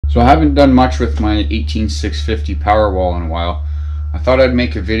So I haven't done much with my 18650 Powerwall in a while. I thought I'd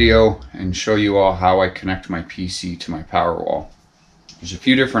make a video and show you all how I connect my PC to my Powerwall. There's a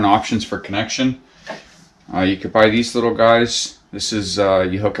few different options for connection. You could buy these little guys. This is,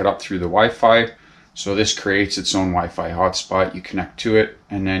 you hook it up through the Wi-Fi. So this creates its own Wi-Fi hotspot. You connect to it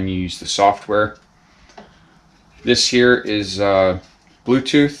and then you use the software. This here is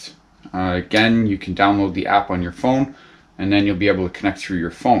Bluetooth. Again, you can download the app on your phone and then you'll be able to connect through your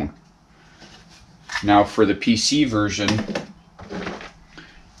phone. Now for the PC version,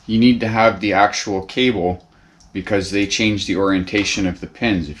 you need to have the actual cable because they change the orientation of the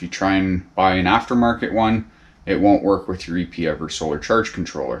pins. If you try and buy an aftermarket one, it won't work with your EPever solar charge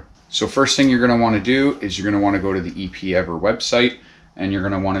controller. So first thing you're going to want to do is you're going to want to go to the EPever website and you're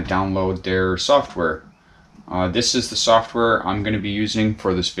going to want to download their software. This is the software I'm going to be using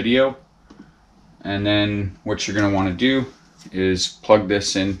for this video. And then what you're going to want to do is plug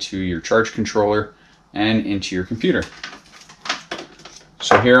this into your charge controller and into your computer.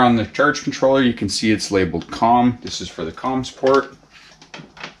 So here on the charge controller you can see it's labeled COM. This is for the comms port.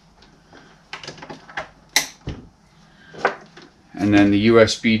 And then the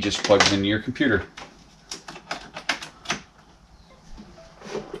USB just plugs into your computer.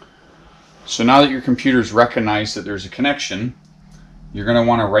 So now that your computer's recognized that there's a connection, you're going to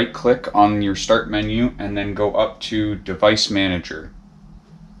want to right click on your start menu and then go up to Device Manager.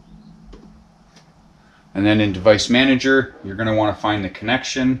 And then in Device Manager, you're going to want to find the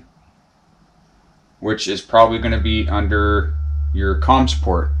connection, which is probably going to be under your comms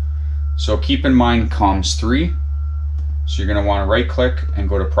port. So keep in mind comms 3. So you're going to want to right click and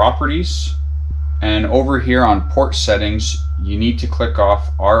go to Properties. And over here on port settings, you need to click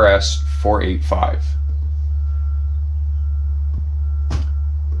off RS485.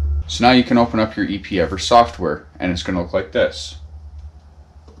 So now you can open up your EPever software and it's going to look like this.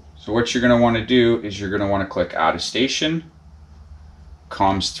 So what you're going to want to do is you're going to want to click Add a Station.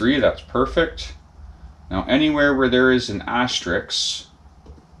 Comms 3, that's perfect. Now anywhere where there is an asterisk,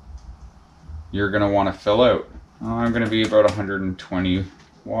 you're going to want to fill out. I'm going to be about 120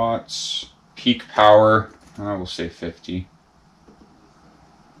 watts. Peak power, we'll say 50.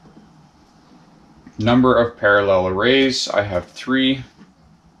 Number of parallel arrays, I have 3.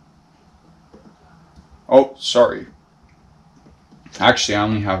 Oh, sorry. Actually, I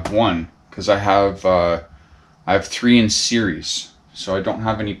only have 1 because I have 3 in series, so I don't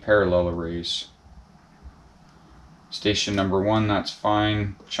have any parallel arrays. Station number 1, that's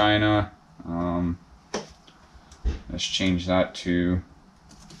fine. China. Let's change that to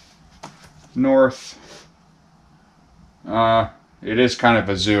north. It is kind of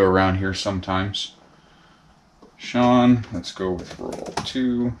a zoo around here sometimes. Sean, let's go with roll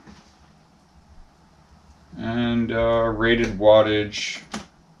 2. And rated wattage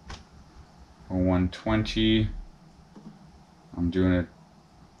 120. I'm doing a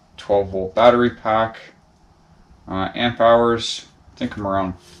 12 volt battery pack. Amp hours, I think I'm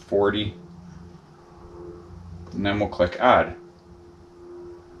around 40. And then we'll click Add.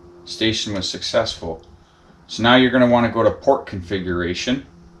 Station was successful. So now you're going to want to go to port configuration.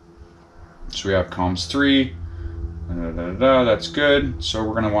 So we have comms 3. That's good. So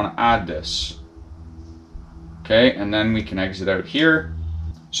we're going to want to add this. Okay, and then we can exit out here.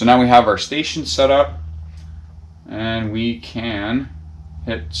 So now we have our station set up and we can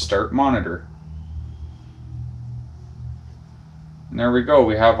hit Start Monitor. And there we go,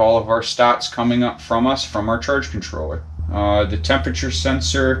 we have all of our stats coming up from us from our charge controller. The temperature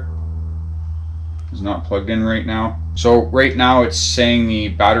sensor is not plugged in right now. So right now it's saying the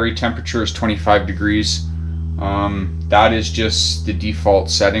battery temperature is 25 degrees. That is just the default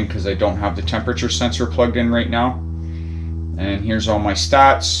setting because I don't have the temperature sensor plugged in right now. And here's all my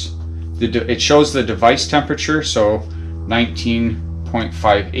stats. It shows the device temperature, so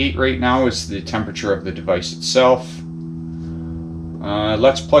 19.58 right now is the temperature of the device itself.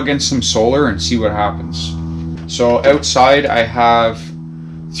 Let's plug in some solar and see what happens. So outside I have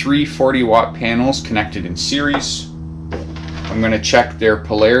 3 40-watt panels connected in series. I'm going to check their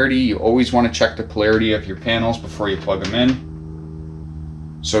polarity. You always want to check the polarity of your panels before you plug them in.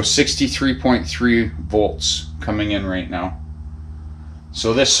 So 63.3 volts coming in right now.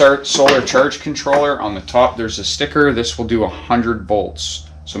 So this solar charge controller, on the top there's a sticker. This will do 100 volts.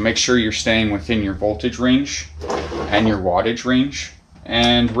 So make sure you're staying within your voltage range and your wattage range.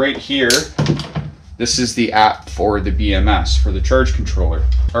 And right here, this is the app for the BMS, for the charge controller,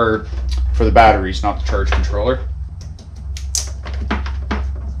 or for the batteries, not the charge controller.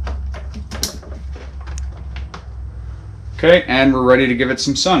 Okay, and we're ready to give it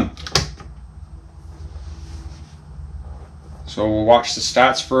some sun. So So we'll watch the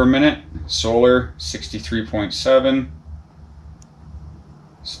stats for a minute. Solar 63.7.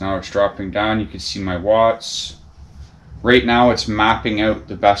 So now it's dropping down. You can see my watts. Right now it's mapping out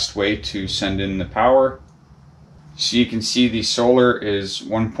the best way to send in the power. So you can see the solar is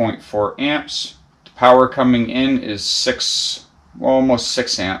 1.4 amps. The power coming in is almost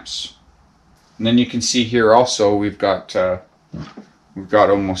 6 amps. And then you can see here also we've got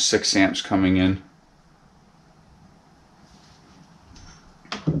almost 6 amps coming in.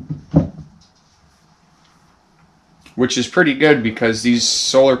 Which is pretty good because these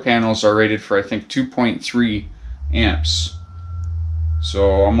solar panels are rated for I think 2.3 amps.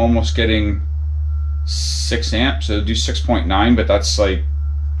 So I'm almost getting 6 amps. It'll do 6.9, but that's like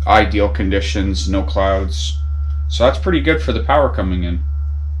ideal conditions, no clouds. So that's pretty good for the power coming in.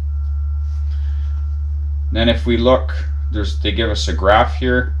 Then if we look, they give us a graph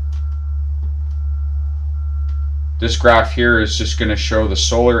here. This graph here is just going to show the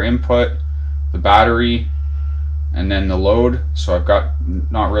solar input, the battery, and then the load. So I've got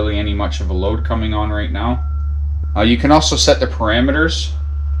not really any much of a load coming on right now. You can also set the parameters.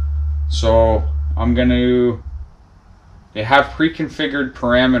 So they have pre-configured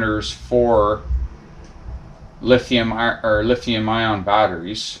parameters for lithium-ion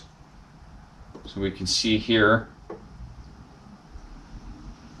batteries. So we can see here.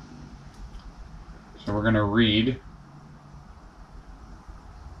 So we're going to read.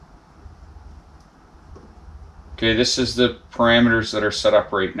 Okay, this is the parameters that are set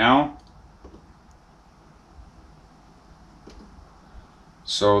up right now.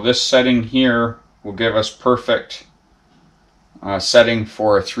 So this setting here will give us perfect setting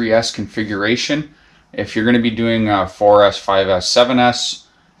for a 3S configuration. If you're going to be doing 4S, 5S, 7S,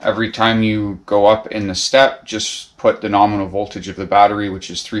 every time you go up in the step, just put the nominal voltage of the battery, which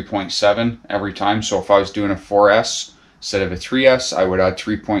is 3.7 every time. So if I was doing a 4S instead of a 3S, I would add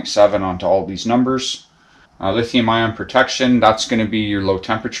 3.7 onto all these numbers. Lithium ion protection, that's going to be your low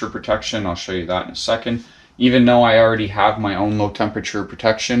temperature protection. I'll show you that in a second. Even though I already have my own low temperature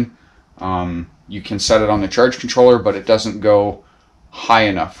protection, you can set it on the charge controller, but it doesn't go high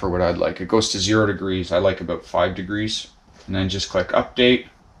enough for what I'd like. It goes to 0 degrees. I like about 5 degrees. And then just click update.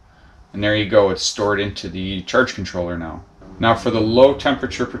 And there you go. It's stored into the charge controller now. Now for the low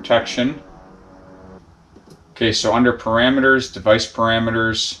temperature protection. Okay, so under parameters, device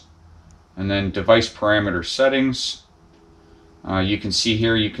parameters, and then device parameter settings. You can see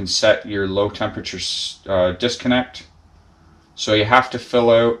here you can set your low temperature disconnect. So you have to fill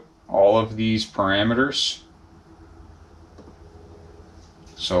out all of these parameters.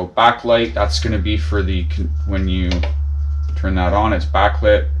 So backlight, that's going to be for the when you turn that on, it's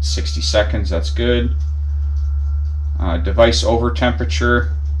backlit, 60 seconds, that's good. Device over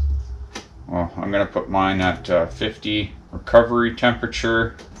temperature, well, I'm going to put mine at 50. Recovery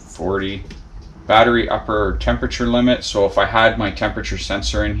temperature, 40. Battery upper temperature limit, so if I had my temperature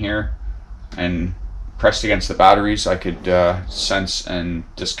sensor in here and pressed against the batteries, I could sense and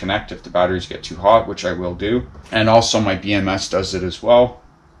disconnect if the batteries get too hot, which I will do. And also my BMS does it as well.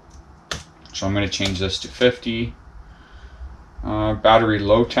 So I'm going to change this to 50. Battery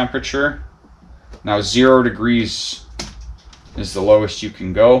low temperature. Now 0 degrees is the lowest you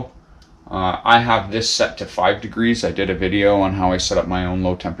can go. I have this set to 5 degrees. I did a video on how I set up my own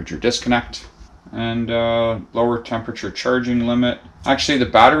low temperature disconnect. And lower temperature charging limit. Actually, the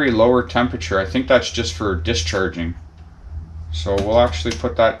battery lower temperature, I think that's just for discharging. So we'll actually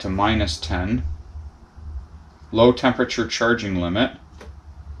put that to -10. Low temperature charging limit.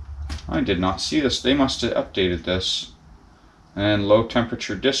 I did not see this. They must have updated this. And low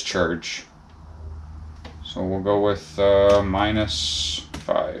temperature discharge. So we'll go with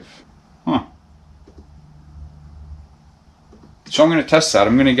 -5. Huh. So I'm going to test that.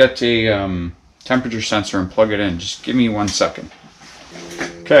 I'm going to get a temperature sensor and plug it in. Just give me 1 second.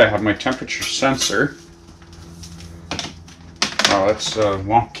 Okay, I have my temperature sensor. Oh, that's a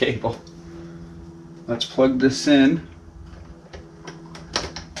long cable. Let's plug this in.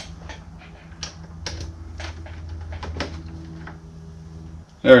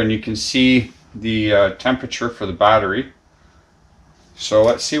 There, and you can see the temperature for the battery. So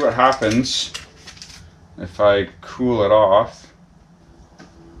let's see what happens if I cool it off.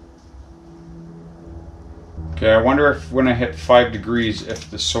 Okay, I wonder if when I hit 5 degrees, if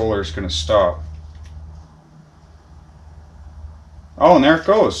the solar is going to stop. Oh, and there it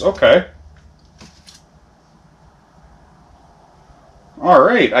goes. Okay.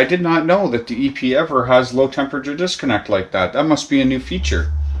 Alright, I did not know that the EPever has low temperature disconnect like that. That must be a new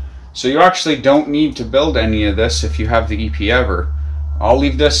feature. So you actually don't need to build any of this if you have the EPever. I'll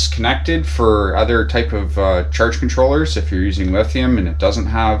leave this connected for other type of charge controllers if you're using lithium and it doesn't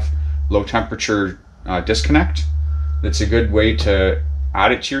have low temperature disconnect. That's a good way to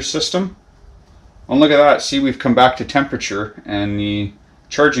add it to your system. And look at that, see, we've come back to temperature and the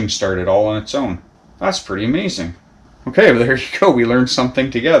charging started all on its own. That's pretty amazing. Okay, well, there you go, we learned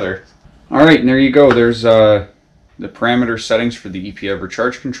something together. Alright, and there you go, there's the parameter settings for the EPever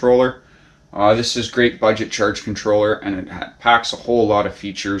charge controller. This is great budget charge controller and it packs a whole lot of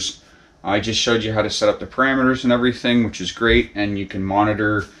features. I just showed you how to set up the parameters and everything, which is great, and you can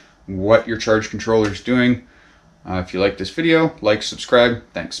monitor what your charge controller is doing. If you like this video, like, subscribe.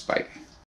 Thanks, bye.